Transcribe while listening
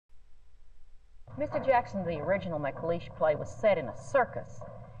Mr. Jackson, the original McLeish play was set in a circus.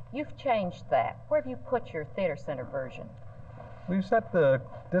 You've changed that. Where have you put your theater center version? We've set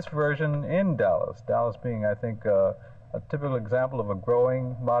this version in Dallas. Dallas being, I think, a typical example of a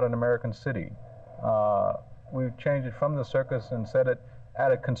growing modern American city. We've changed it from the circus and set it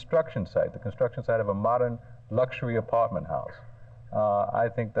at a construction site, the construction site of a modern luxury apartment house. I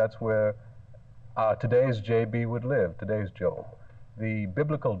think that's where today's JB would live, today's Job. The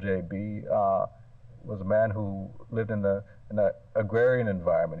biblical JB was a man who lived in an agrarian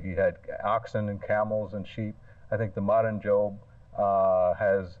environment. He had oxen and camels and sheep. I think the modern Job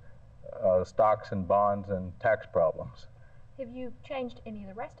has stocks and bonds and tax problems. Have you changed any of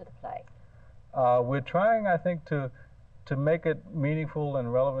the rest of the play? We're trying, I think, to make it meaningful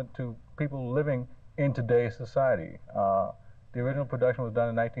and relevant to people living in today's society. The original production was done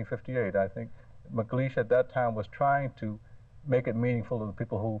in 1958. I think McLeish at that time was trying to make it meaningful to the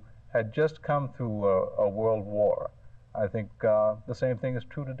people who had just come through a world war. I think the same thing is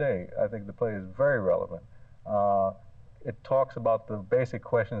true today. I think the play is very relevant. It talks about the basic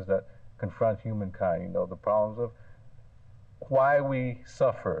questions that confront humankind, you know, the problems of why we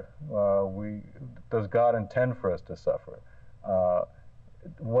suffer. Does God intend for us to suffer?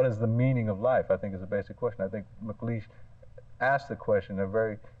 What is the meaning of life? I think is a basic question. I think McLeish asked the question in a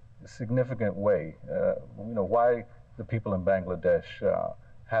very significant way. You know, why the people in Bangladesh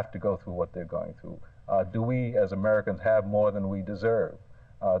have to go through what they're going through. Do we, as Americans, have more than we deserve?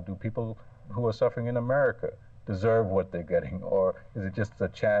 Do people who are suffering in America deserve what they're getting, or is it just a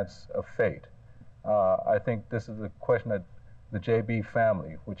chance of fate? I think this is a question that the JB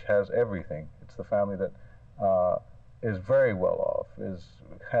family, which has everything, it's the family that is very well off,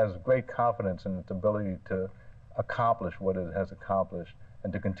 has great confidence in its ability to accomplish what it has accomplished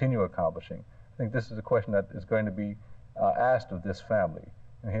and to continue accomplishing. I think this is a question that is going to be asked of this family.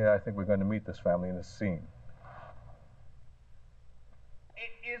 And here I think we're going to meet this family in this scene.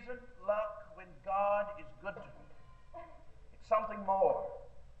 It isn't luck when God is good to me. It's something more.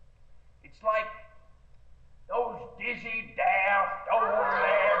 It's like those dizzy, daft old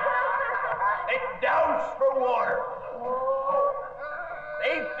lads that dose for water.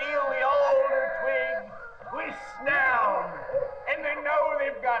 They feel the alder twig twist down, and they know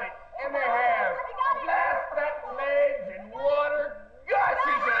they've got it, and they have. Blast that ledge and water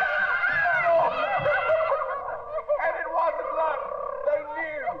gushes at you. Oh. And it wasn't luck. They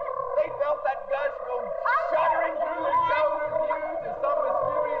knew. They felt that gush go shuddering through their shoulders due to some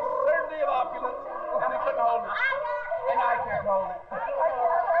mysterious certainty of opulence, and they couldn't hold it. And I can't hold it. I can't hold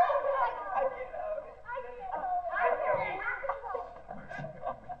it.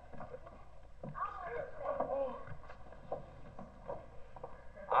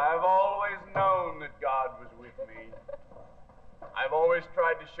 I've always known that God was with me. I've always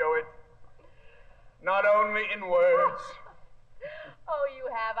tried to show it, not only in words. Oh, you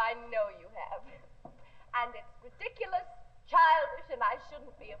have. I know you have. And it's ridiculous, childish, and I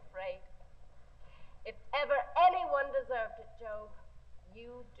shouldn't be afraid. If ever anyone deserved it, Job,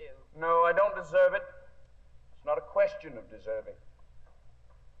 you do. No, I don't deserve it. It's not a question of deserving.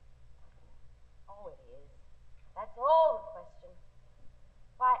 Oh, it is. That's all the question.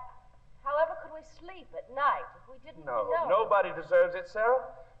 Why, however could we sleep at night if we didn't know? Nobody deserves it, Sarah.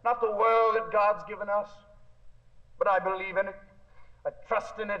 Not the world that God's given us. But I believe in it. I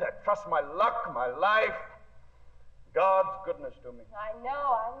trust in it. I trust my luck, my life, God's goodness to me. I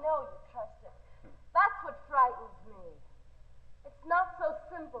know you trust it. That's what frightens me. It's not so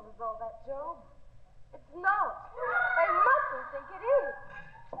simple as all that, Job. It's not. They mustn't think it is.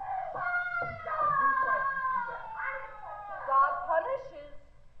 God punishes.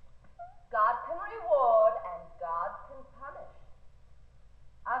 God can reward, and God can punish.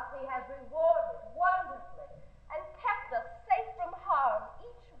 Us He has rewarded wonderfully and kept us safe from harm,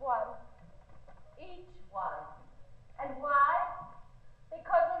 each one. Each one. And why?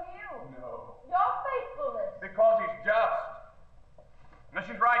 Because of you. No. Your faithfulness. Because He's just. Now,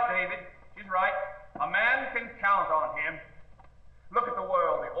 she's right, David. She's right. A man can count on Him. Look at the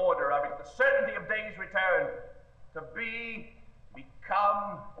world, the order of it, the certainty of day's return. To be,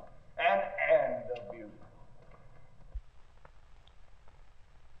 become,